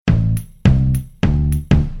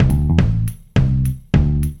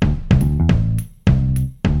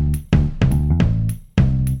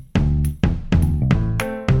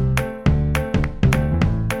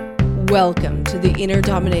Welcome to the Inner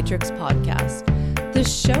Dominatrix podcast, the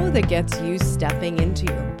show that gets you stepping into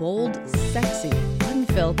your bold, sexy,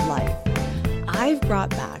 unfilled life. I've brought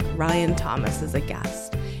back Ryan Thomas as a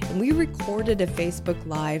guest, and we recorded a Facebook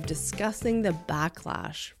Live discussing the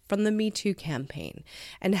backlash from the Me Too campaign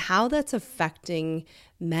and how that's affecting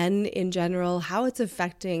men in general, how it's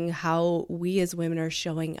affecting how we as women are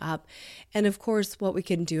showing up, and of course, what we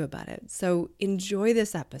can do about it. So enjoy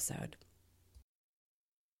this episode.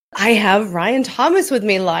 I have Ryan Thomas with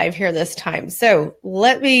me live here this time. So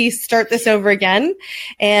let me start this over again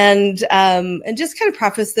and just kind of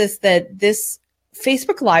preface this, that this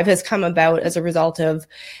Facebook Live has come about as a result of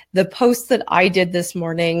the post that I did this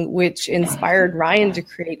morning, which inspired Ryan to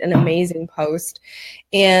create an amazing post.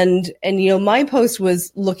 And my post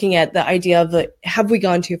was looking at the idea of have we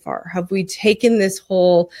gone too far? Have we taken this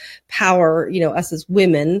whole power, us as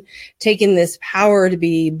women, taken this power to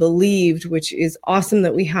be believed, which is awesome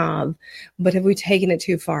that we have, but have we taken it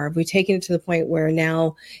too far? Have we taken it to the point where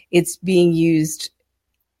now it's being used,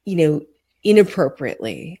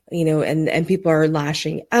 inappropriately, and people are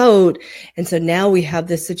lashing out. And so now we have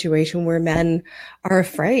this situation where men are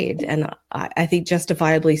afraid, and I think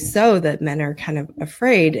justifiably so, that men are kind of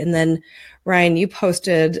afraid. And then Ryan, you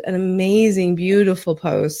posted an amazing, beautiful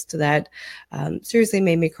post that seriously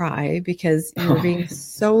made me cry because you were being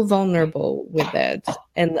so vulnerable with it.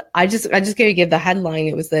 And I just got to give the headline.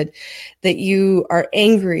 It was that you are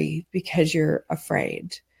angry because you're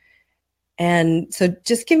afraid. And so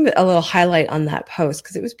just give me a little highlight on that post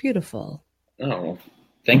because it was beautiful. Oh,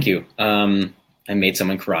 thank you. I made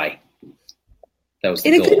someone cry. That was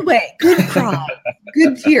in a good way. Good cry.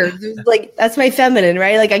 Good tears. Like, that's my feminine,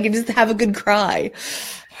 right? Like, I can just have a good cry.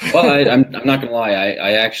 Well, I'm not gonna lie.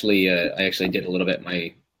 I actually did a little bit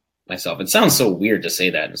myself. It sounds so weird to say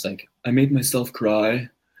that. It's like I made myself cry.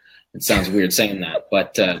 It sounds weird saying that,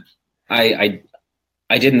 but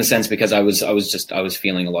I did in the sense because I was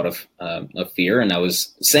feeling a lot of fear, and I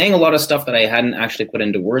was saying a lot of stuff that I hadn't actually put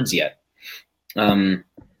into words yet.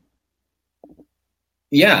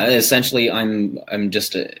 Essentially, I'm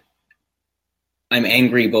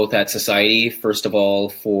angry both at society, first of all,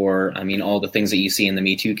 for all the things that you see in the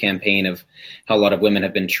Me Too campaign of how a lot of women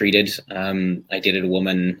have been treated. I dated a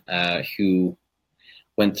woman who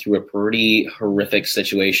went through a pretty horrific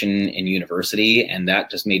situation in university, and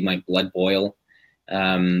that just made my blood boil.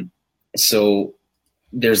 So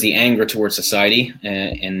there's the anger towards society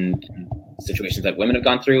and situations that women have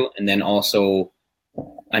gone through. And then also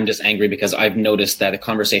I'm just angry because I've noticed that the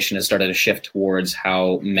conversation has started to shift towards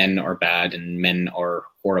how men are bad and men are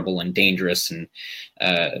horrible and dangerous. And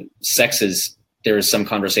there is some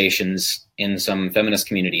conversations in some feminist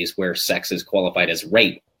communities where sex is qualified as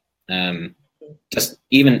rape. Just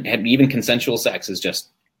even consensual sex is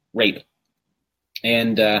just rape.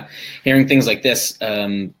 And hearing things like this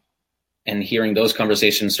and hearing those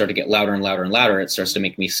conversations start to get louder and louder and louder, it starts to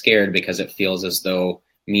make me scared because it feels as though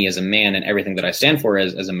me as a man and everything that I stand for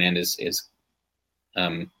as a man is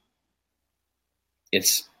under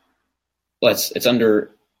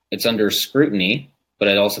scrutiny, but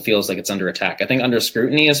it also feels like it's under attack. I think under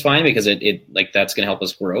scrutiny is fine because it like that's going to help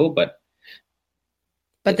us grow, but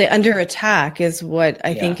the under attack is what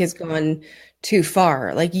I think has gone too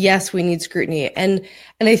far. Like, yes, we need scrutiny. And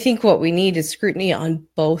I think what we need is scrutiny on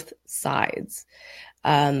both sides.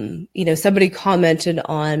 Somebody commented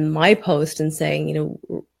on my post and saying,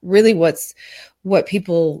 really what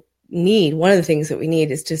people need, one of the things that we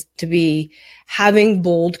need is just to be having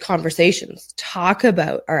bold conversations, talk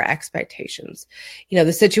about our expectations.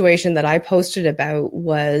 The situation that I posted about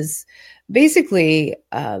was basically,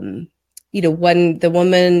 when the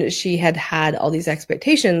woman, she had all these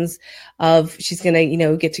expectations of she's going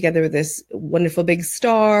to, get together with this wonderful big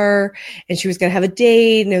star and she was going to have a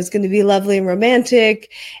date and it was going to be lovely and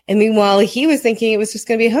romantic. And meanwhile, he was thinking it was just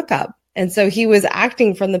going to be a hookup. And so he was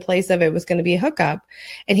acting from the place of it was going to be a hookup,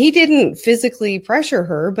 and he didn't physically pressure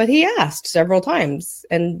her, but he asked several times.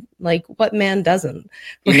 And like, what man doesn't?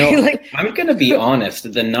 Like, I'm going to be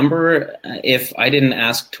honest. The number, if I didn't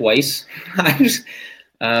ask twice,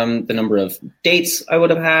 the number of dates I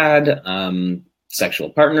would have had, sexual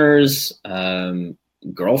partners,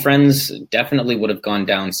 girlfriends definitely would have gone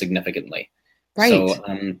down significantly. Right.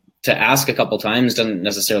 So to ask a couple times doesn't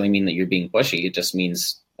necessarily mean that you're being pushy. It just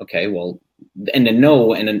means, okay, well, and then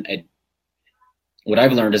no. And then what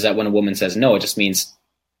I've learned is that when a woman says no, it just means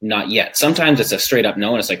not yet. Sometimes it's a straight up no.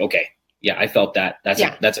 And it's like, okay, yeah, I felt that.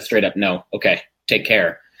 That's a straight up no. Okay, take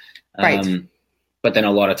care. Right. But then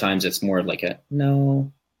a lot of times it's more like a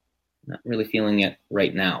no, not really feeling it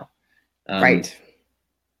right now. Right.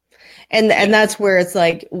 And that's where it's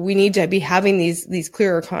like, we need to be having these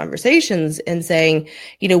clearer conversations and saying,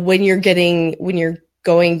 when you're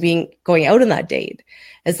going out on that date,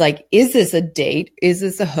 it's like, is this a date? Is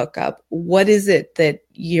this a hookup? What is it that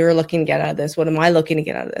you're looking to get out of this? What am I looking to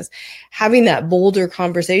get out of this? Having that bolder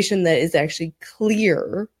conversation that is actually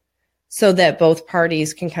clear so that both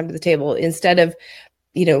parties can come to the table, instead of,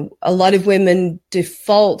 a lot of women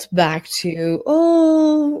default back to,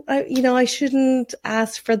 I shouldn't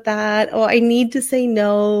ask for that. Oh, I need to say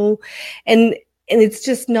no. And it's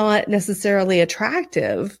just not necessarily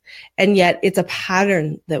attractive. And yet it's a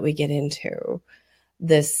pattern that we get into.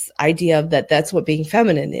 This idea of that's what being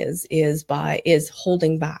feminine is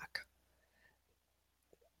holding back.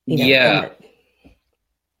 Yeah.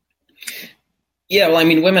 Well, I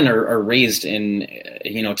mean, women are raised in,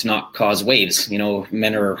 to not cause waves.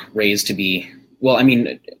 Men are raised to be,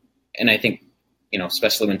 and I think,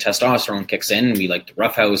 especially when testosterone kicks in, we like to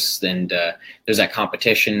roughhouse, and there's that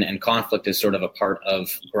competition, and conflict is sort of a part of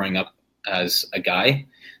growing up as a guy.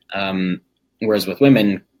 Whereas with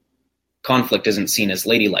women, conflict isn't seen as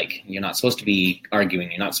ladylike. You're not supposed to be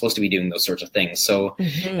arguing. You're not supposed to be doing those sorts of things. So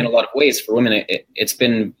in a lot of ways for women,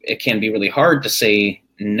 it can be really hard to say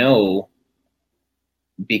no,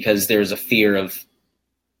 because there's a fear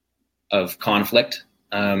of conflict.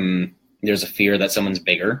 There's a fear that someone's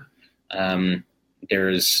bigger.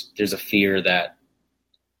 There's a fear that,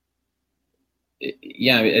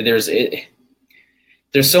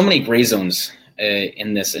 there's so many gray zones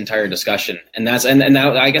in this entire discussion. And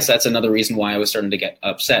now I guess that's another reason why I was starting to get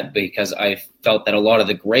upset, because I felt that a lot of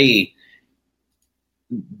the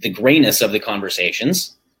grayness of the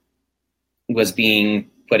conversations was being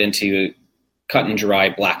put into cut and dry,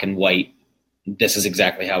 black and white. This is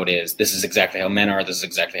exactly how it is. This is exactly how men are. This is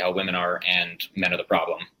exactly how women are, and men are the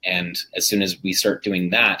problem. And as soon as we start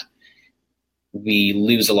doing that, we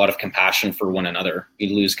lose a lot of compassion for one another. We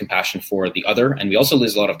lose compassion for the other, and we also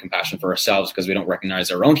lose a lot of compassion for ourselves, because we don't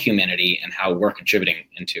recognize our own humanity and how we're contributing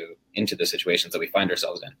into the situations that we find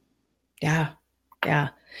ourselves in. Yeah.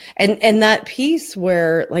 And that piece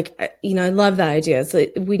where, like, I love that idea. It's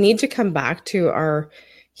like we need to come back to our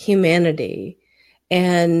humanity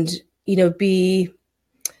and, be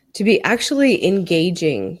actually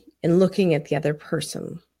engaging and looking at the other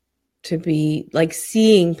person, to be like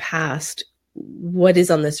seeing past what is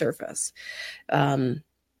on the surface.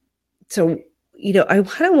 So, I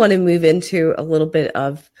kind of want to move into a little bit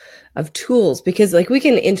of tools, because like we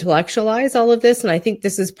can intellectualize all of this. And I think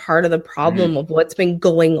this is part of the problem of what's been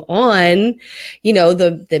going on.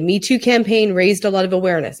 The Me Too campaign raised a lot of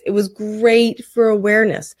awareness. It was great for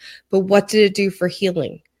awareness, but what did it do for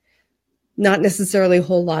healing? Not necessarily a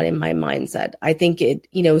whole lot in my mindset. I think it,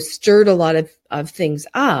 stirred a lot of things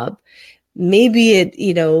up. Maybe it,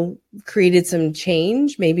 created some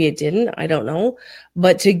change. Maybe it didn't. I don't know.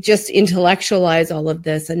 But to just intellectualize all of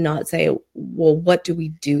this and not say, well, what do we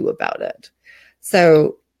do about it?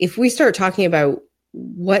 So if we start talking about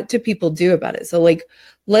what do people do about it? So like,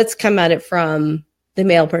 let's come at it from the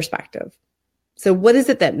male perspective. So what is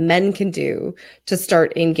it that men can do to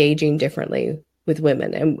start engaging differently with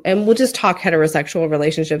women? And we'll just talk heterosexual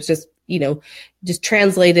relationships, just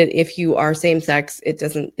translate it. If you are same sex,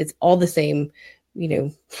 it's all the same,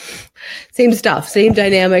 same stuff, same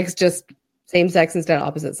dynamics, just same sex instead of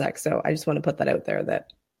opposite sex. So I just want to put that out there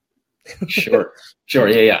that. Sure.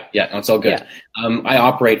 Yeah. No, it's all good. Yeah. I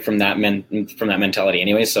operate from that mentality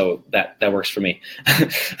anyway, so that works for me.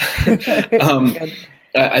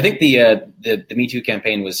 I think the Me Too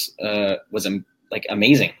campaign was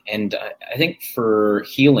amazing. And I think for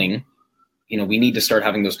healing, we need to start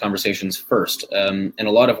having those conversations first. In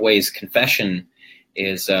a lot of ways, confession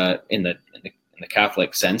is in the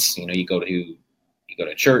Catholic sense. You go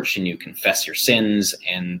to church and you confess your sins,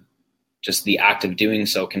 and just the act of doing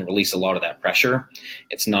so can release a lot of that pressure.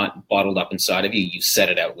 It's not bottled up inside of you. You said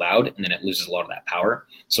it out loud, and then it loses a lot of that power.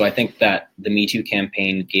 So I think that the Me Too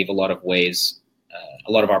campaign gave a lot of ways,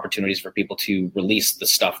 a lot of opportunities for people to release the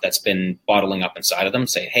stuff that's been bottling up inside of them.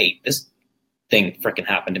 Say, hey, this thing freaking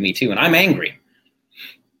happened to me too, and I'm angry.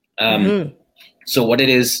 So what it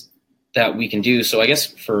is that we can do. So I guess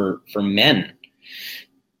for men,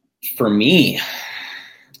 for me,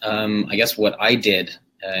 I guess what I did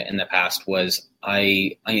in the past was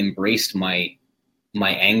I embraced my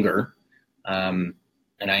anger, and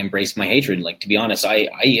I embraced my hatred. Like, to be honest, I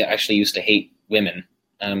actually used to hate women.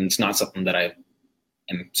 It's not something that I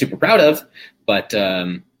am super proud of, but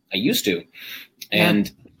I used to.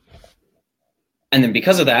 And And then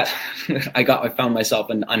because of that, I found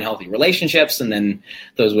myself in unhealthy relationships, and then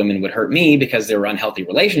those women would hurt me because they were unhealthy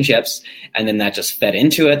relationships. And then that just fed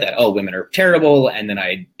into it that, oh, women are terrible. And then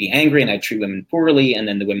I'd be angry and I'd treat women poorly. And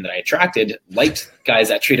then the women that I attracted liked guys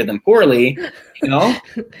that treated them poorly, you know?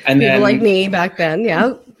 And people then, like me back then.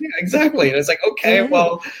 Yeah. Yeah, exactly. And it's like, okay,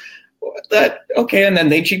 well, okay. And then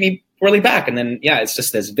they treat me poorly back. And then, yeah, it's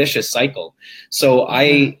just this vicious cycle. So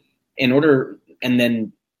and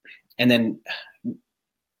then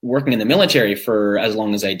working in the military for as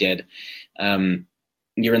long as I did,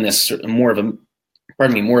 you're in this more of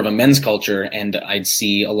a men's culture, and I'd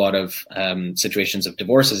see a lot of situations of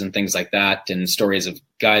divorces and things like that, and stories of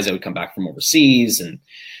guys that would come back from overseas and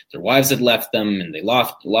their wives had left them and they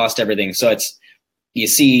lost everything. So you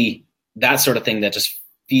see that sort of thing that just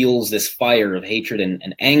fuels this fire of hatred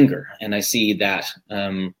and anger, and I see that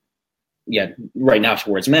right now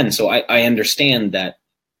towards men. So I understand that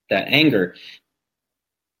anger.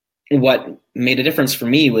 What made a difference for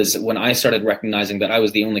me was when I started recognizing that I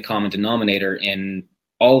was the only common denominator in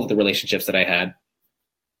all of the relationships that I had.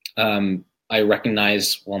 I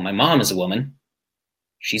recognized, well, my mom is a woman.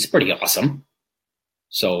 She's pretty awesome.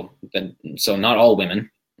 So not all women.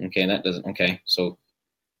 Okay. So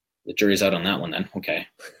the jury's out on that one then. Okay.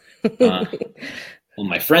 Well,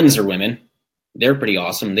 my friends are women. They're pretty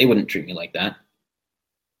awesome. They wouldn't treat me like that.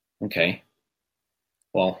 Okay.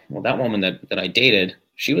 Well, that woman that I dated,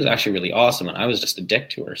 she was actually really awesome, and I was just a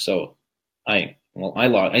dick to her. So I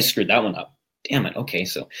screwed that one up. Damn it. Okay.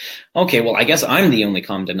 Well, I guess I'm the only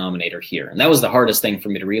common denominator here. And that was the hardest thing for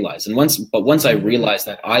me to realize. And once I realized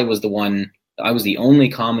that I was the only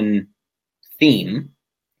common theme,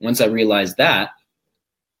 once I realized that,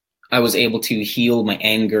 I was able to heal my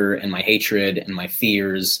anger and my hatred and my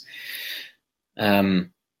fears,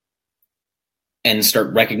 and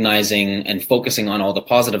start recognizing and focusing on all the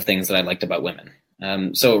positive things that I liked about women.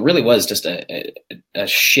 So it really was just a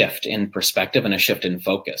shift in perspective and a shift in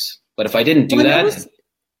focus. But if I didn't do that,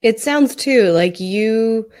 it sounds too like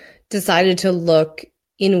you decided to look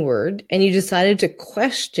inward and you decided to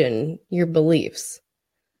question your beliefs.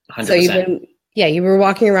 100%. So you were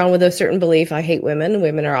walking around with a certain belief. I hate women.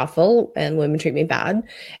 Women are awful and women treat me bad.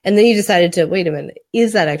 And then you decided to, wait a minute,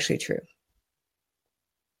 is that actually true?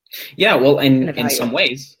 Yeah, well, in some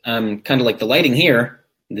ways, kind of like the lighting here,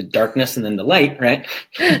 the darkness and then the light, right?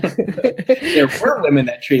 There were women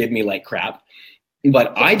that treated me like crap,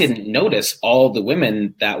 but I didn't notice all the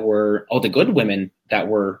good women that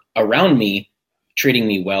were around me, treating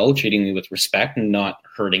me well, treating me with respect and not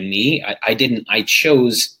hurting me. I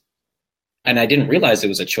chose, and I didn't realize it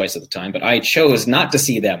was a choice at the time, but I chose not to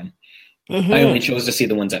see them. Mm-hmm. I only chose to see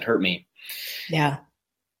the ones that hurt me. Yeah.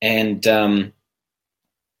 And,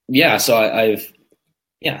 so I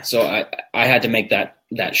had to make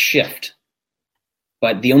that shift,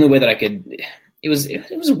 but the only way that I could, it was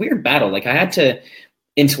a weird battle. Like I had to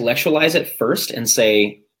intellectualize it first and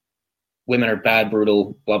say, women are bad,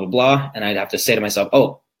 brutal, blah, blah, blah. And I'd have to say to myself,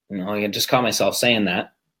 I just caught myself saying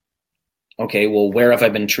that. Okay, well, where have I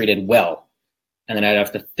been treated well? And then I'd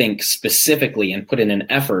have to think specifically and put in an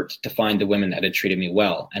effort to find the women that had treated me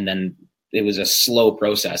well. And then it was a slow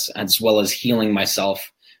process, as well as healing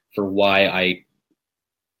myself for why I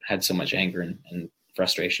had so much anger and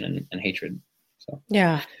frustration and hatred. So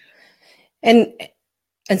yeah, and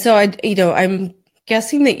so I'm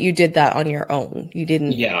guessing that you did that on your own. You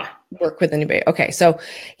didn't work with anybody. Okay, so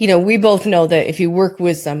we both know that if you work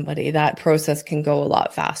with somebody, that process can go a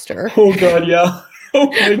lot faster. Oh God, yeah. Oh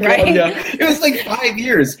my God, right? Yeah. It was like 5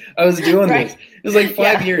 years I was doing this. It was like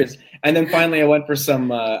 5 years. And then finally I went for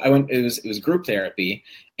some, it was group therapy,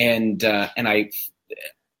 and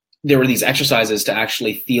there were these exercises to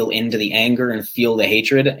actually feel into the anger and feel the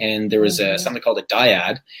hatred. And there was something called a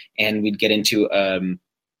dyad, and we'd get into,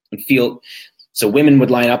 so women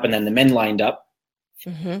would line up and then the men lined up.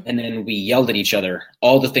 Mm-hmm. And then we yelled at each other,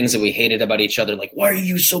 all the things that we hated about each other, like, why are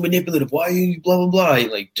you so manipulative? Why are you blah, blah,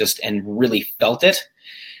 blah? And really felt it.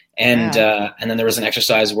 And then there was an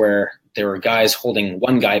exercise where there were guys holding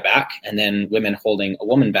one guy back and then women holding a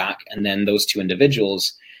woman back. And then those two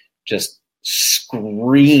individuals just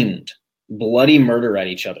screamed bloody murder at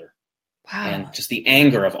each other. Wow. And just the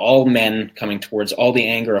anger of all men coming towards all the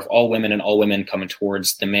anger of all women and all women coming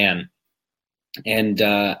towards the man. And,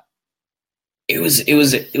 it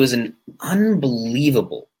was an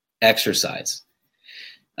unbelievable exercise.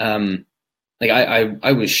 I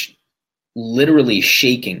was literally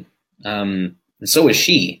shaking. And so was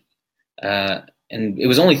she. And it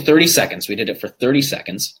was only 30 seconds. We did it for 30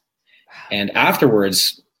 seconds. And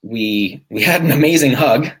afterwards we had an amazing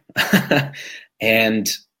hug. And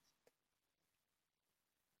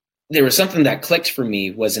there was something that clicked for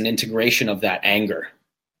me, was an integration of that anger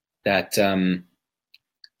that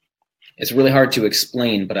it's really hard to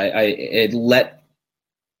explain, but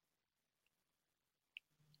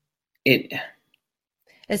it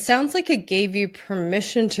sounds like it gave you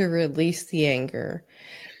permission to release the anger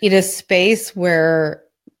in a space where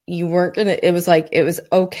you weren't gonna, it was like, it was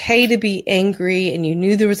okay to be angry, and you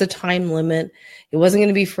knew there was a time limit. It wasn't going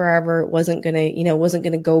to be forever. It wasn't going to, it wasn't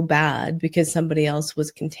going to go bad because somebody else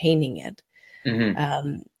was containing it.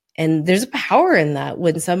 Mm-hmm. And there's a power in that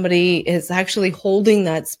when somebody is actually holding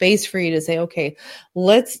that space for you to say, okay,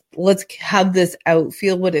 let's have this out,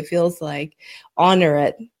 feel what it feels like, honor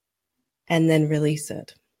it, and then release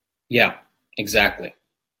it. Yeah, exactly.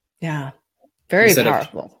 Yeah. Very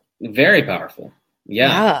powerful. Very powerful.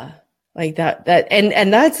 Yeah. Like that,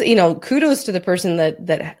 and that's, kudos to the person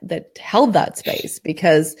that held that space,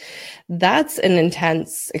 because that's an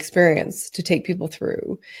intense experience to take people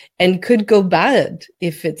through, and could go bad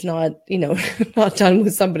if it's not, not done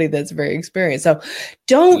with somebody that's very experienced. So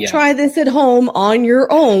don't try this at home on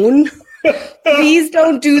your own. Please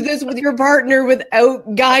don't do this with your partner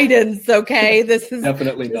without guidance. Okay. This is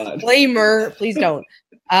definitely not. Disclaimer. Please don't.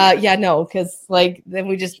 No, because then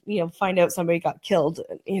we just, find out somebody got killed,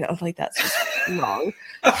 that's just wrong.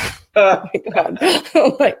 Oh my God.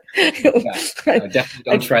 No, definitely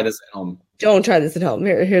don't try this at home. Don't try this at home.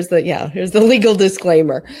 Here's the legal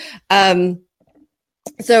disclaimer.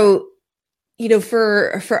 So,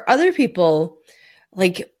 for other people,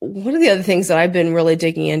 one of the other things that I've been really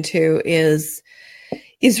digging into is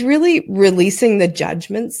really releasing the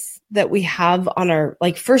judgments that we have on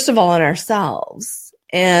first of all, on ourselves.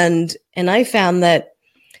 And I found that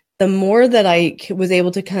the more that I was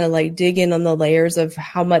able to kind of dig in on the layers of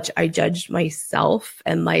how much I judged myself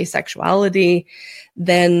and my sexuality,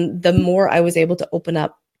 then the more I was able to open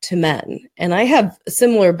up to men. And I have a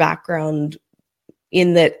similar background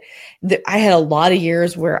in that I had a lot of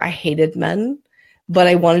years where I hated men, but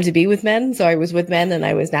I wanted to be with men. So I was with men and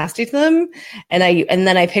I was nasty to them. And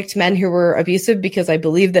then I picked men who were abusive because I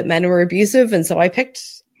believed that men were abusive. And so I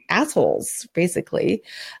picked assholes, basically.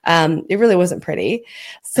 It really wasn't pretty.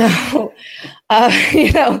 So,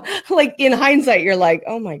 in hindsight, you're like,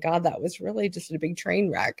 oh my God, that was really just a big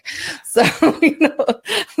train wreck. So,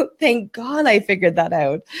 thank God I figured that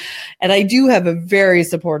out. And I do have a very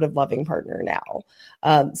supportive, loving partner now.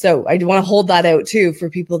 So I do want to hold that out too for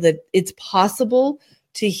people, that it's possible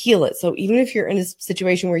to heal it. So even if you're in a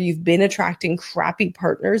situation where you've been attracting crappy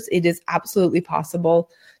partners, it is absolutely possible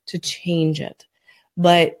to change it.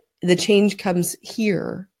 But the change comes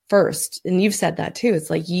here first. And you've said that too.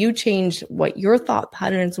 It's like you changed what your thought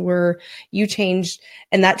patterns were. You changed,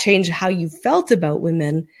 and that changed how you felt about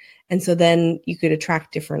women. And so then you could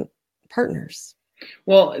attract different partners.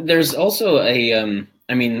 Well, there's also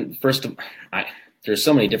there's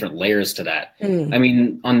so many different layers to that. I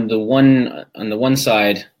mean, on the one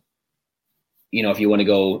side, if you want to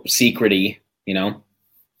go secrety,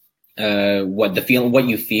 what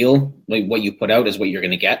you feel, what you put out is what you're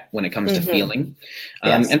going to get when it comes to feeling.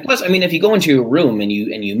 Yes. And plus, if you go into a room and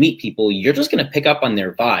you meet people, you're just going to pick up on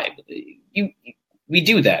their vibe. We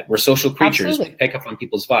do that. We're social creatures. Absolutely. We pick up on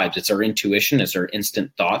people's vibes. It's our intuition. It's our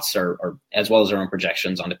instant thoughts, or as well as our own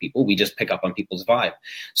projections onto people. We just pick up on people's vibe.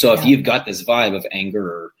 So if you've got this vibe of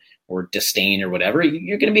anger or disdain or whatever,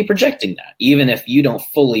 you're going to be projecting that. Even if you don't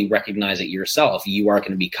fully recognize it yourself, you are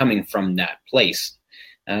going to be coming from that place.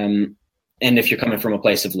 And if you're coming from a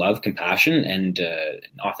place of love, compassion, and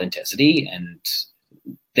authenticity, and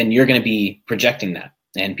then you're going to be projecting that,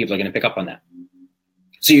 and people are going to pick up on that.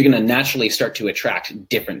 So you're going to naturally start to attract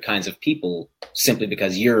different kinds of people simply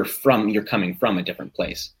because you're coming from a different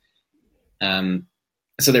place. So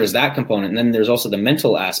there's that component. And then there's also the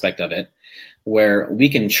mental aspect of it, where we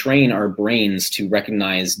can train our brains to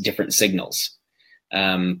recognize different signals.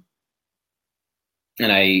 And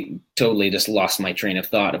I totally just lost my train of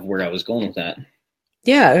thought of where I was going with that.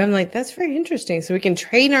 Yeah, I'm like, that's very interesting. So we can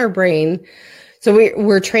train our brain. So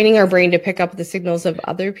we're training our brain to pick up the signals of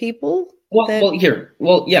other people.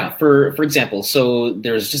 For example, so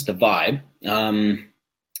there's just a vibe.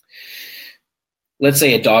 Let's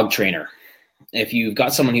say a dog trainer. If you've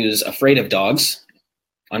got someone who's afraid of dogs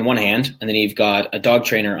on one hand, and then you've got a dog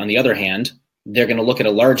trainer on the other hand, they're going to look at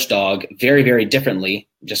a large dog very, very differently,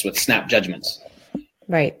 just with snap judgments.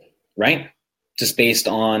 Right. Just based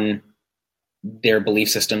on their belief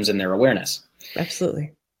systems and their awareness.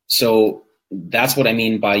 Absolutely. So that's what I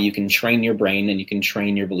mean by you can train your brain, and you can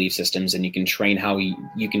train your belief systems, and you can train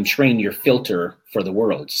you can train your filter for the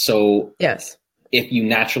world. So yes, if you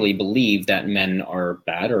naturally believe that men are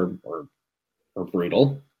bad or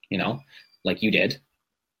brutal, like you did,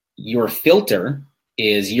 your filter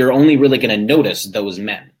is you're only really going to notice those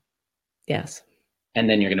men. Yes. And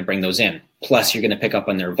then you're going to bring those in. Plus, you're going to pick up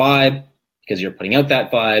on their vibe because you're putting out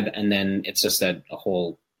that vibe. And then it's just a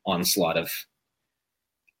whole onslaught of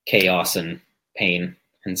chaos and pain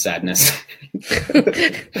and sadness.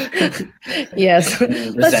 Yes.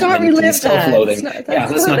 Let's not relive that. Let's not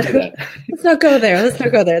do that. Let's not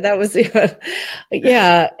go there. That was,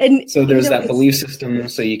 yeah. And so there's that belief system.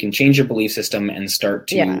 So you can change your belief system and start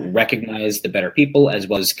to recognize the better people, as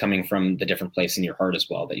well as coming from the different place in your heart as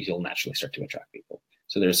well, that you'll naturally start to attract people.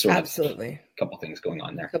 So there's sort of a couple things going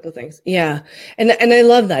on there. Yeah. And I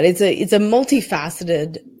love that. It's a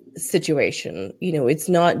multifaceted situation. It's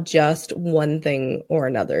not just one thing or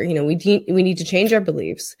another. We need to change our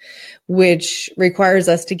beliefs, which requires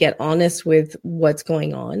us to get honest with what's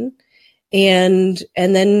going on. And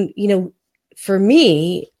then, for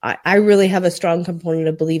me, I really have a strong component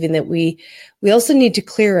of believing that we also need to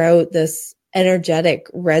clear out this energetic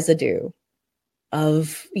residue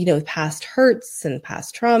of, past hurts and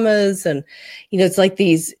past traumas. And, it's like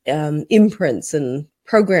these imprints and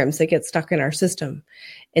programs that get stuck in our system.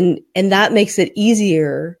 And that makes it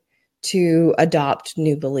easier to adopt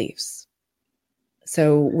new beliefs.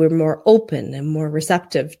 So we're more open and more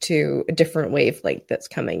receptive to a different wavelength that's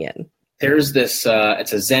coming in. There's this,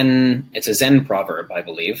 it's a Zen proverb, I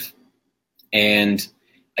believe. And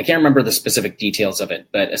I can't remember the specific details of it,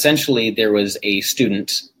 but essentially there was a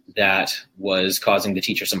student that was causing the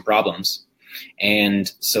teacher some problems.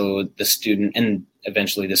 And so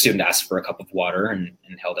eventually the student asked for a cup of water and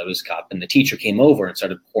held out his cup, and the teacher came over and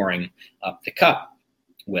started pouring up the cup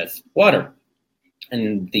with water.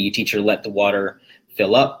 And the teacher let the water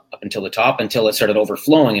fill up until the top, until it started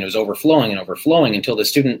overflowing, and it was overflowing until the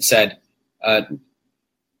student said,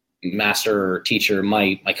 master or teacher,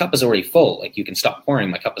 my cup is already full. Like, you can stop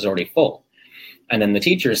pouring. My cup is already full. And then the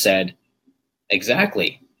teacher said,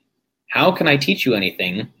 exactly. How can I teach you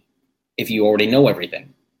anything if you already know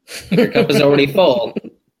everything? If your cup is already full,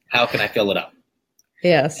 how can I fill it up?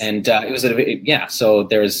 Yes. And it was, so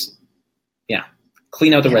there's,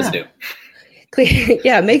 clean out the residue.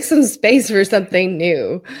 Make some space for something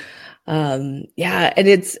new. And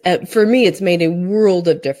it's, for me, it's made a world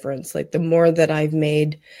of difference. Like, the more that I've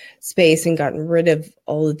made space and gotten rid of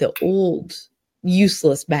all of the old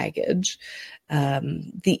useless baggage,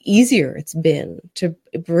 the easier it's been to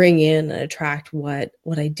bring in and attract what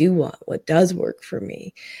I do want, what does work for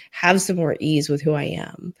me, have some more ease with who I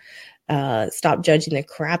am, stop judging the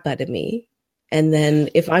crap out of me. And then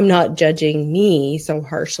if I'm not judging me so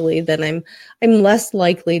harshly, then I'm less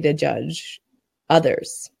likely to judge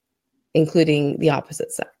others, including the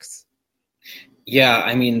opposite sex. Yeah,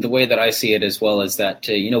 I mean, the way that I see it as well is that,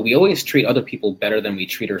 we always treat other people better than we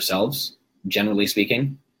treat ourselves, generally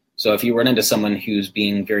speaking. So if you run into someone who's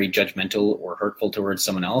being very judgmental or hurtful towards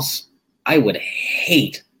someone else, I would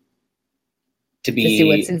hate to see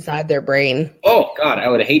what's inside their brain. Oh God, I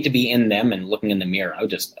would hate to be in them and looking in the mirror. I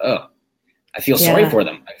would just, I feel sorry for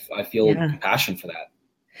them. I feel compassion for that.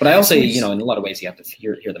 But I also, in a lot of ways, you have to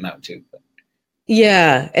hear them out too. But.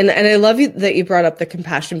 Yeah. And I love that you brought up the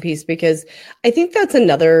compassion piece, because I think that's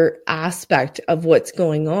another aspect of what's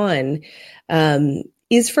going on,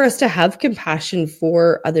 is for us to have compassion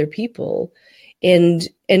for other people and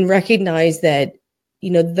recognize that,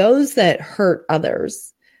 those that hurt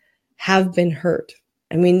others have been hurt.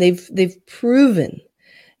 I mean, they've proven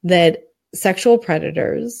that sexual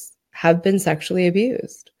predators have been sexually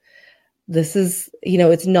abused. This is,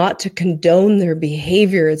 it's not to condone their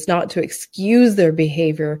behavior. It's not to excuse their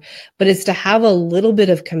behavior, but it's to have a little bit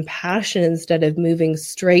of compassion instead of moving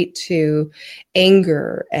straight to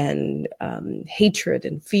anger and hatred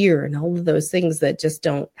and fear and all of those things that just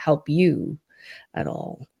don't help you at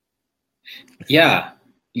all. Yeah,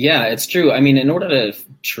 it's true. I mean, in order to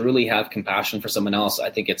truly have compassion for someone else, I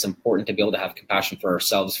think it's important to be able to have compassion for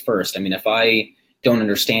ourselves first. I mean, if I don't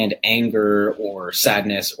understand anger or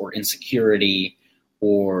sadness or insecurity,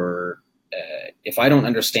 or if I don't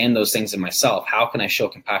understand those things in myself, how can I show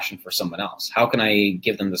compassion for someone else? How can I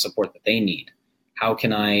give them the support that they need? How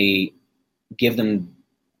can I give them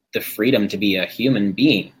the freedom to be a human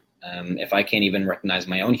being if I can't even recognize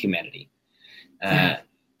my own humanity?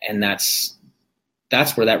 And that's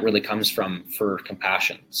where that really comes from for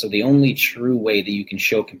compassion. So the only true way that you can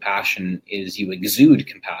show compassion is you exude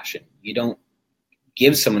compassion. You don't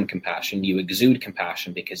give someone compassion, you exude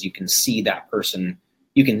compassion, because you can see that person,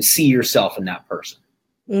 you can see yourself in that person.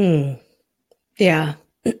 Yeah.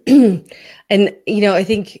 And, I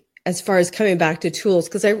think as far as coming back to tools,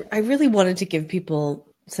 because I really wanted to give people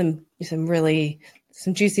some really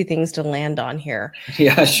some juicy things to land on here.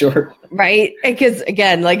 Yeah, sure. Right. Because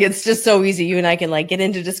again, like, it's just so easy. You and I can like get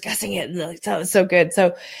into discussing it. And like, so good.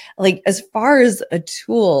 So like, as far as a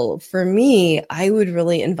tool for me, I would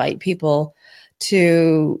really invite people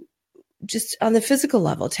to just on the physical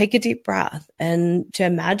level, take a deep breath and to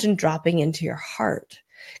imagine dropping into your heart,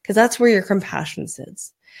 because that's where your compassion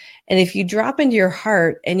sits. And if you drop into your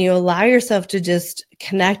heart and you allow yourself to just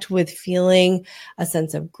connect with feeling a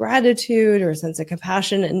sense of gratitude or a sense of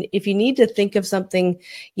compassion, and if you need to think of something,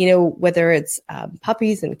 whether it's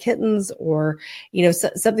puppies and kittens or,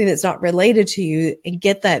 something that's not related to you, and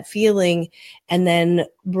get that feeling and then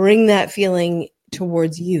bring that feeling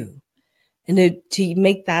towards you. And to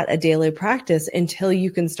make that a daily practice until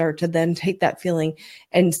you can start to then take that feeling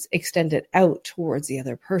and extend it out towards the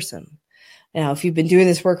other person. Now, if you've been doing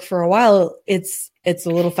this work for a while, it's a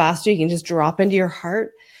little faster. You can just drop into your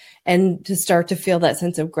heart and to start to feel that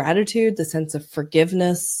sense of gratitude, the sense of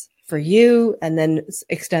forgiveness for you, and then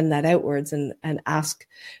extend that outwards and ask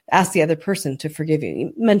the other person to forgive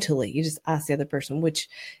you mentally. You just ask the other person, which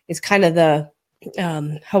is kind of the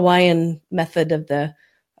Hawaiian method of the.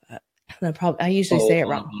 I usually say it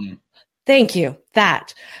wrong. Thank you.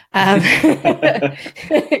 That.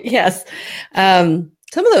 Yes.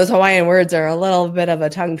 Some of those Hawaiian words are a little bit of a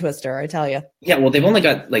tongue twister, I tell you. Yeah, well, they've only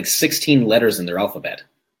got like 16 letters in their alphabet.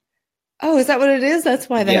 Oh, is that what it is? That's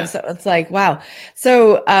why they have so, it's like, wow.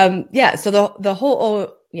 So, so the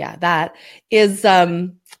whole, that is,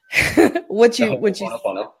 what you,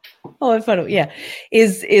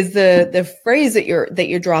 is the phrase that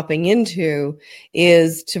you're dropping into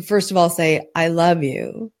is to, first of all, say, I love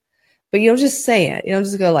you, but you don't just say it. You don't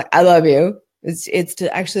just go like, I love you. It's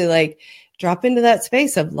to actually like drop into that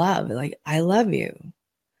space of love, like, I love you.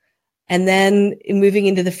 And then moving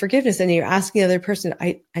into the forgiveness, and you're asking the other person,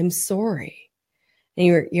 I'm sorry.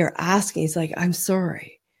 And you're asking, it's like, I'm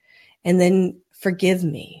sorry. And then forgive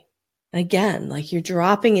me. Again, like, you're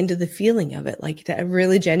dropping into the feeling of it, like to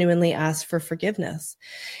really genuinely ask for forgiveness.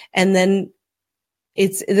 And then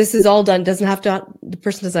this is all done. The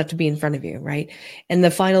person doesn't have to be in front of you. Right. And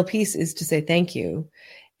the final piece is to say, thank you.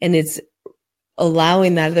 And it's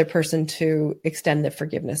allowing that other person to extend the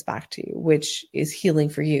forgiveness back to you, which is healing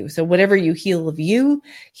for you. So whatever you heal of you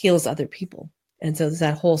heals other people. And so there's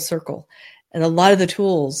that whole circle. And a lot of the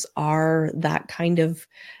tools are that kind of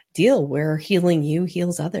deal where healing you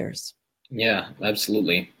heals others. Yeah,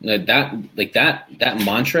 absolutely. That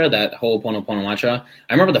mantra, that Ho'oponopono mantra,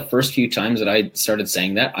 I remember the first few times that I started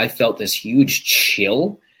saying that, I felt this huge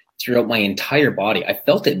chill throughout my entire body. I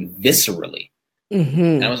felt it viscerally. Mm-hmm.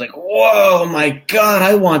 And I was like, whoa, my God,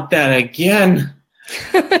 I want that again.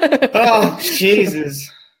 Oh,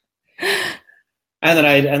 Jesus. And then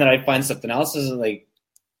I'd find something else, and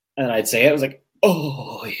I'd say it. I was like,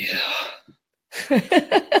 oh yeah.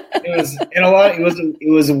 It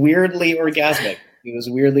was weirdly orgasmic. It was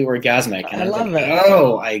weirdly orgasmic. And I love it.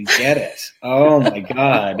 Oh, I get it. Oh my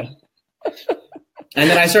God. And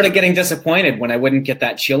then I started getting disappointed when I wouldn't get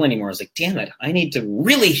that chill anymore. I was like, damn it, I need to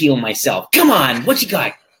really heal myself. Come on, what you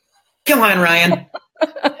got? Come on, Ryan.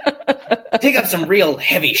 Pick up some real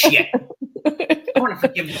heavy shit. I want to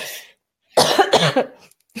forgive this.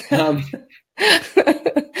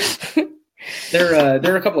 There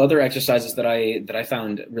are a couple other exercises that I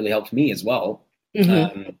found really helped me as well.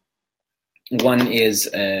 Mm-hmm. One is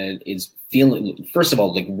feeling, first of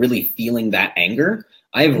all, like really feeling that anger.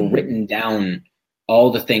 I have written down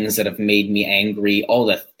all the things that have made me angry, all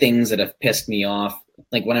the things that have pissed me off.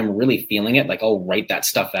 Like when I'm really feeling it, like I'll write that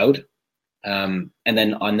stuff out, and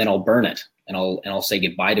then I'll burn it, and I'll say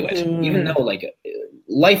goodbye to it. Even though like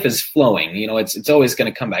life is flowing, it's always going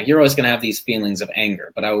to come back. You're always going to have these feelings of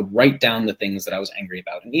anger, but I would write down the things that I was angry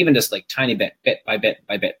about, and even just like tiny bit by bit,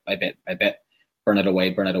 burn it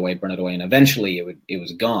away, and eventually it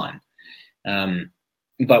was gone.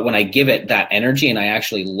 But when I give it that energy and I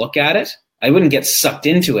actually look at it, I wouldn't get sucked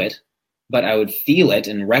into it, but I would feel it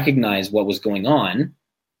and recognize what was going on.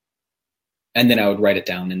 And then I would write it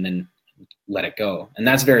down and then let it go. And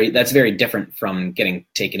that's very different from getting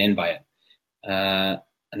taken in by it.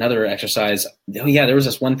 Another exercise. Oh yeah, there was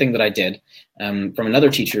this one thing that I did from another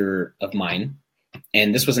teacher of mine.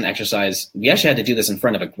 And this was an exercise. We actually had to do this in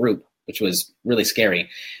front of a group, which was really scary.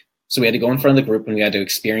 So we had to go in front of the group and we had to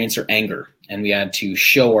experience our anger, and we had to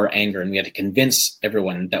show our anger, and we had to convince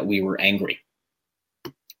everyone that we were angry.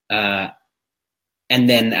 And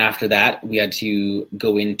then after that, we had to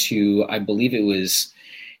go into, I believe it's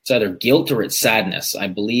either guilt or it's sadness. I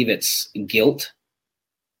believe it's guilt.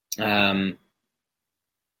 I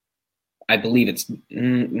think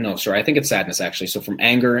it's sadness actually. So from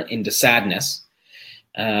anger into sadness.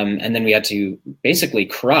 And then we had to basically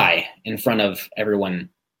cry in front of everyone.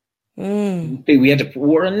 We had to,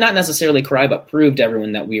 or not necessarily cry, but prove to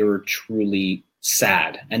everyone that we were truly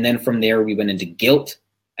sad. And then from there, we went into guilt.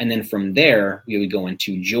 And then from there, we would go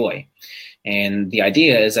into joy. And the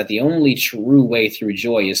idea is that the only true way through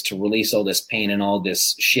joy is to release all this pain and all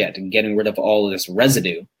this shit and getting rid of all of this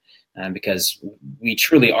residue, because we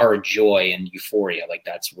truly are joy and euphoria. Like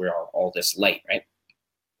that's where all this light, right?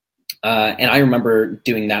 And I remember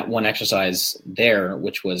doing that one exercise there,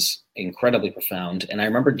 which was incredibly profound. And I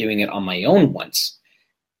remember doing it on my own once,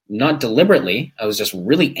 not deliberately. I was just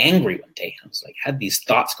really angry one day. I was like, had these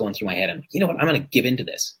thoughts going through my head. And you know what? I'm going to give into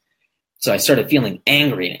this. So I started feeling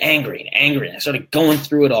angry and angry and angry. And I started going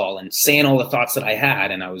through it all and saying all the thoughts that I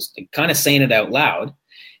had. And I was kind of saying it out loud.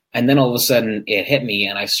 And then all of a sudden it hit me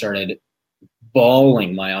and I started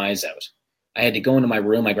bawling my eyes out. I had to go into my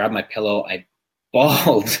room. I grabbed my pillow. I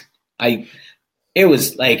bawled. It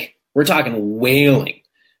was like, we're talking wailing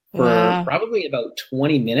for probably about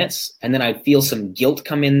 20 minutes. And then I'd feel some guilt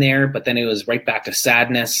come in there, but then it was right back to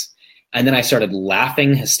sadness. And then I started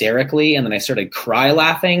laughing hysterically, and then I started cry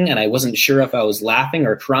laughing, and I wasn't sure if I was laughing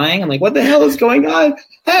or crying. I'm like, what the hell is going on?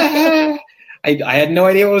 I had no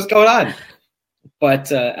idea what was going on.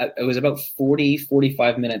 But it was about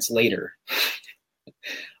 45 minutes later.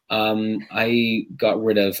 I got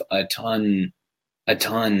rid of a ton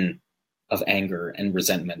of anger and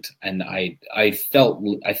resentment. And I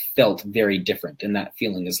felt very different, and that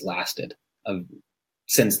feeling has lasted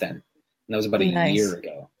since then. And that was about a year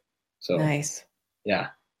ago. So nice. Yeah,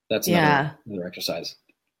 that's another exercise.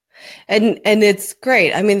 And it's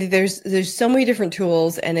great. I mean, there's so many different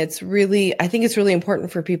tools, and I think it's really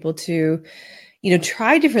important for people to,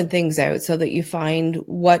 try different things out so that you find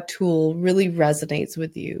what tool really resonates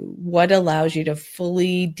with you, what allows you to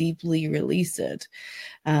fully, deeply release it.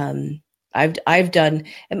 I've done,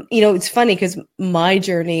 and it's funny because my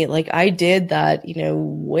journey, like I did that,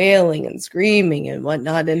 wailing and screaming and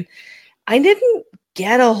whatnot, and I didn't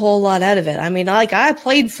get a whole lot out of it. I mean, like I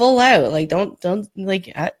played full out, like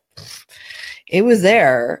it was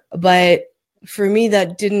there, but for me,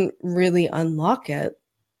 that didn't really unlock it.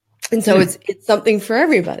 And so it's something for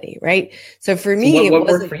everybody, right? So for me, what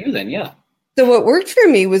worked for you then? Yeah. So what worked for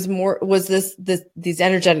me was these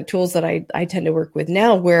energetic tools that I tend to work with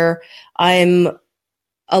now, where I'm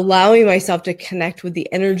allowing myself to connect with the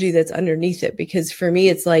energy that's underneath it. Because for me,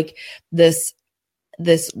 it's like this,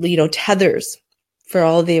 tethers for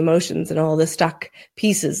all the emotions and all the stuck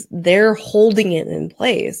pieces. They're holding it in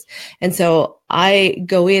place. And so I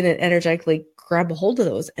go in and energetically grab a hold of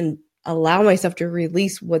those and allow myself to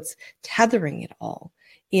release what's tethering it all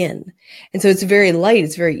in. And so it's very light.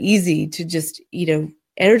 It's very easy to just,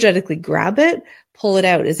 energetically grab it, pull it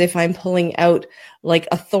out as if I'm pulling out like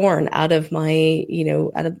a thorn out of my,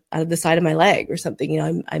 out of the side of my leg or something.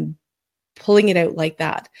 I'm pulling it out like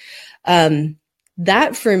that.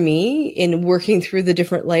 That for me, in working through the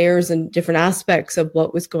different layers and different aspects of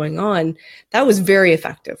what was going on, that was very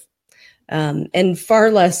effective, and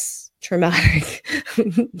far less traumatic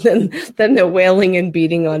than the wailing and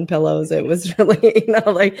beating on pillows. It was really,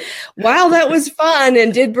 like, wow, that was fun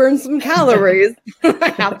and did burn some calories, I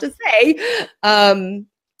have to say.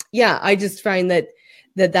 I just find that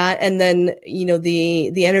and then,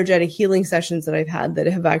 the energetic healing sessions that I've had that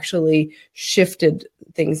have actually shifted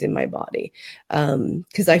things in my body.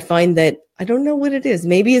 Because I find that, I don't know what it is.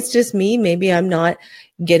 Maybe it's just me. Maybe I'm not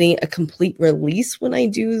getting a complete release when I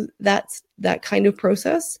do that kind of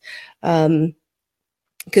process.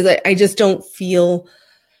 Because I just don't feel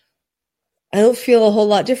a whole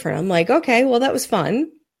lot different. I'm like, okay, well, that was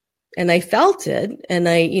fun. And I felt it. And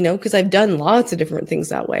because I've done lots of different things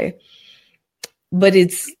that way. But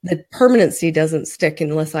the permanency doesn't stick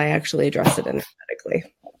unless I actually address it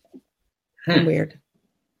energetically. I'm weird.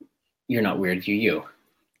 You're not weird. You.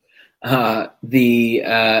 I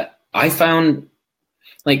found,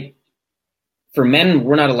 like, for men,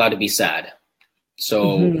 we're not allowed to be sad.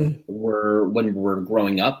 So when we're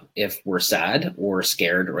growing up, if we're sad or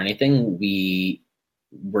scared or anything,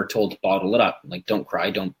 we're told to bottle it up. Like, don't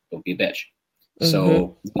cry, don't be a bitch.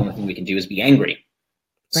 So the only thing we can do is be angry.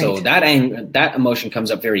 So that emotion comes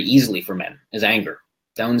up very easily for men, is anger.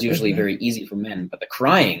 That one's usually very easy for men, but the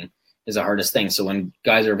crying is the hardest thing. So when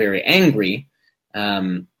guys are very angry,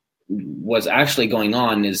 what's actually going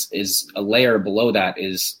on is a layer below that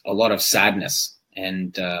is a lot of sadness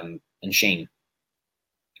and shame.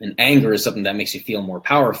 And anger is something that makes you feel more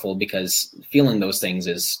powerful, because feeling those things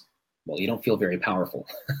is, well, you don't feel very powerful.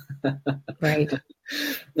 Right.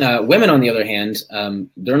 Women, on the other hand,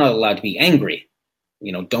 they're not allowed to be angry.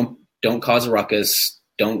 Don't cause a ruckus.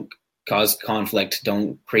 Don't cause conflict,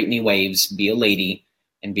 don't create any waves, be a lady.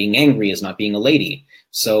 And being angry is not being a lady.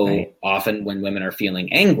 So often when women are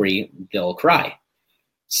feeling angry, they'll cry.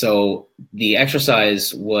 So the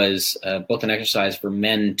exercise was both an exercise for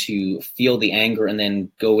men to feel the anger and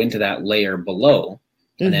then go into that layer below.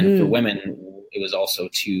 And then for women, it was also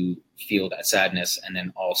to feel that sadness and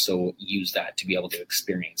then also use that to be able to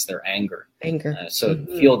experience their anger. So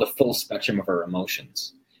feel the full spectrum of our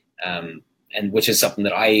emotions. And which is something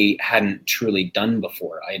that I hadn't truly done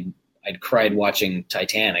before. I'd cried watching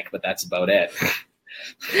Titanic, but that's about it.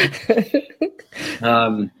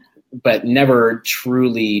 But never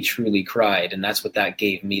truly cried. And that's what that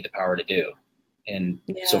gave me the power to do. And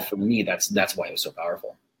so for me, that's why it was so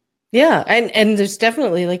powerful. Yeah. And there's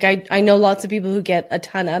definitely, like, I know lots of people who get a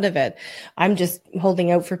ton out of it. I'm just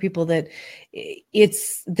holding out for people that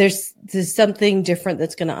there's something different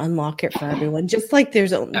that's going to unlock it for everyone. Just like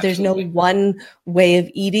there's no one way of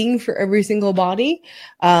eating for every single body.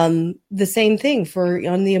 The same thing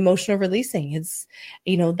on the emotional releasing. It's,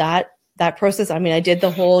 that process. I mean, I did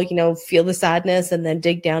the whole, feel the sadness and then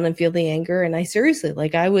dig down and feel the anger. And I seriously,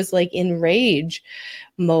 I was in rage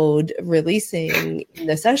mode releasing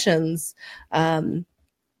the sessions. I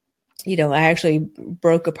actually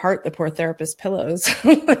broke apart the poor therapist's pillows.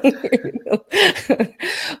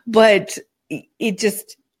 But it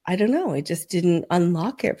just, I don't know, it just didn't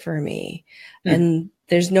unlock it for me. And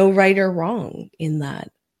there's no right or wrong in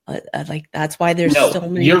that. That's why there's so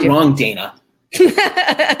many. You're wrong, Dana.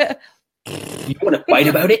 You want to fight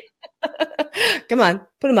about it? Come on,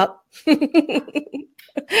 put them up.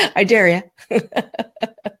 I dare you.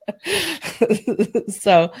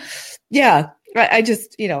 So, yeah, I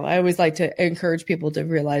just, I always like to encourage people to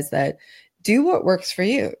realize that do what works for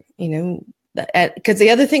you, because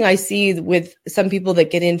the other thing I see with some people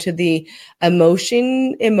that get into the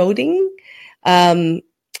emoting,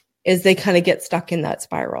 is they kind of get stuck in that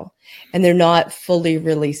spiral and they're not fully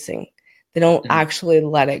releasing. They don't actually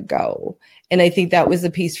let it go. And I think that was the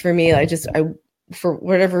piece for me. For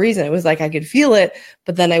whatever reason, it was I could feel it,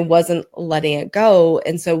 but then I wasn't letting it go.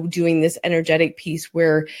 And so doing this energetic piece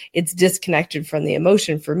where it's disconnected from the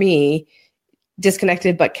emotion, for me,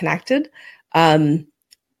 disconnected but connected, got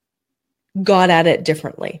at it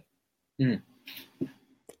differently.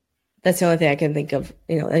 That's the only thing I can think of.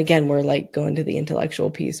 Again, we're going to the intellectual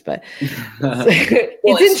piece, but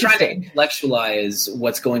it's trying to intellectualize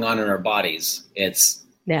what's going on in our bodies. It's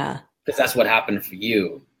because that's what happened for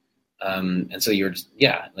you. And so you're just,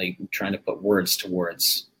 trying to put words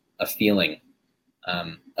towards a feeling.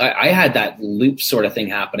 I had that loop sort of thing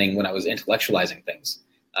happening when I was intellectualizing things.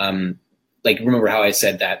 Remember how I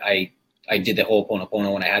said that I did the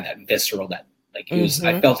Ho'oponopono and I had that visceral, I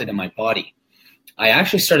felt it in my body. I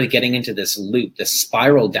actually started getting into this loop, this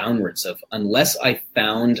spiral downwards of, unless I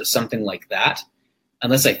found something like that,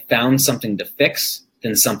 unless I found something to fix,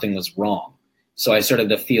 then something was wrong. So I started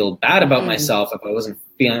to feel bad about myself if I wasn't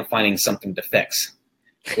finding something to fix,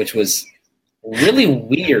 which was really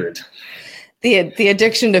weird. The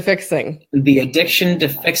addiction to fixing. The addiction to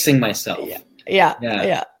fixing myself.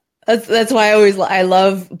 Yeah. That's why I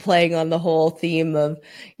love playing on the whole theme of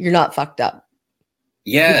you're not fucked up.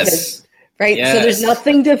 Yes. Right. Yes. So there's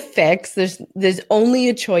nothing to fix. There's only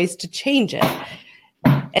a choice to change it.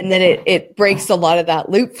 And then it breaks a lot of that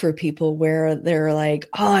loop for people where they're like,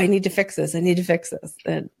 oh, I need to fix this. And it's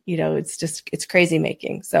crazy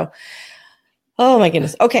making. So, oh my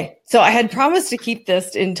goodness. Okay. So I had promised to keep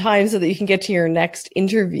this in time so that you can get to your next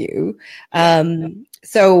interview.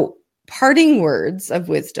 So parting words of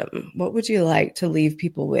wisdom, what would you like to leave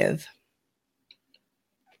people with?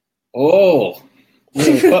 Oh,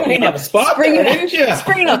 you put me on the spot there, didn't you?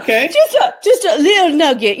 Okay. Just a little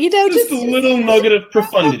nugget, just a little nugget of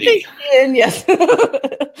profundity. Yes.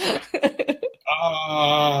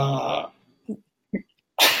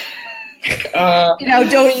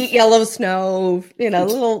 Don't eat yellow snow,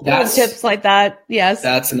 little tips like that. Yes.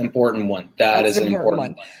 That's an important one. That's an important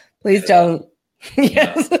one. Please don't.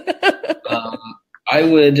 Yes. I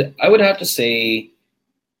would have to say,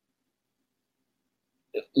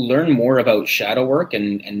 learn more about shadow work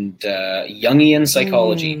and Jungian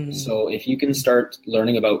psychology. So if you can start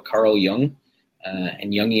learning about Carl Jung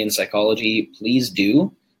and Jungian psychology, please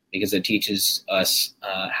do, because it teaches us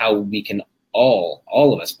how we can all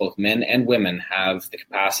of us, both men and women, have the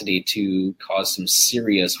capacity to cause some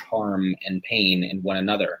serious harm and pain in one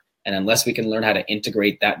another. And unless we can learn how to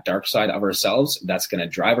integrate that dark side of ourselves, that's going to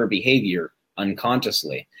drive our behavior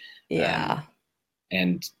unconsciously. Yeah.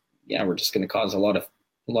 We're just going to cause a lot of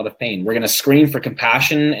pain. We're going to scream for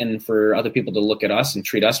compassion and for other people to look at us and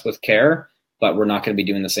treat us with care, but we're not going to be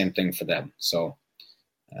doing the same thing for them. So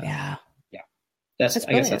Yeah. I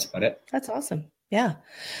guess that's about it. That's awesome. Yeah.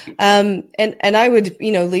 And I would,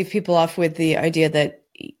 leave people off with the idea that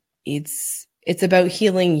it's about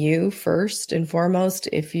healing you first and foremost.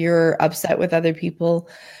 If you're upset with other people,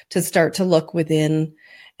 to start to look within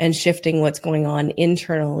and shifting what's going on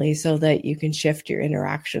internally so that you can shift your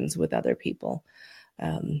interactions with other people.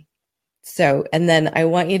 And then I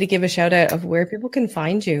want you to give a shout out of where people can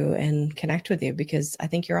find you and connect with you, because I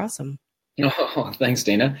think you're awesome. Oh, thanks,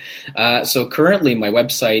 Dana. So currently my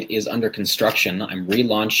website is under construction. I'm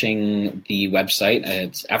relaunching the website.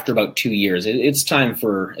 It's after about 2 years. It's time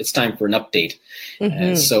for an update.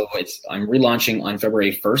 So I'm relaunching on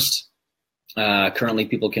February 1st. Currently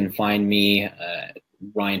people can find me,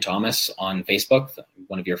 Ryan Thomas, on Facebook,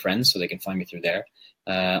 one of your friends, so they can find me through there.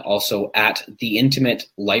 Also at The Intimate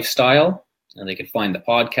Lifestyle. And they can find the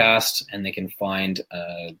podcast, and they can find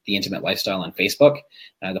The Intimate Lifestyle on Facebook.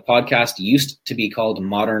 The podcast used to be called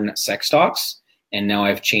Modern Sex Talks, and now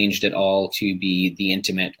I've changed it all to be The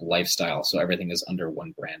Intimate Lifestyle. So everything is under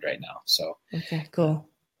one brand right now. So okay, cool.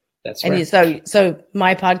 That's right. And so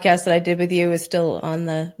my podcast that I did with you is still on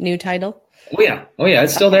the new title? Oh yeah,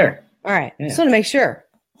 it's still there. All right. Yeah. Just want to make sure.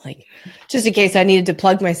 Just in case I needed to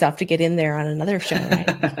plug myself to get in there on another show,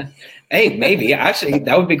 right? Hey, maybe. Actually,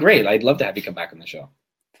 that would be great. I'd love to have you come back on the show.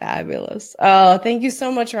 Fabulous. Oh, thank you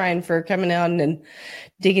so much, Ryan, for coming on and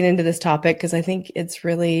digging into this topic, because I think it's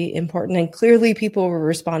really important. And clearly people were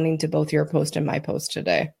responding to both your post and my post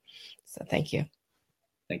today. So thank you.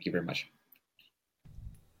 Thank you very much.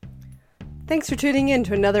 Thanks for tuning in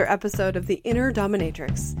to another episode of The Inner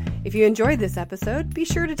Dominatrix. If you enjoyed this episode, be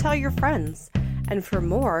sure to tell your friends. And for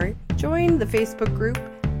more, join the Facebook group,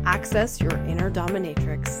 Access Your Inner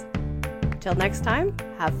Dominatrix. Till next time,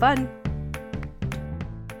 have fun.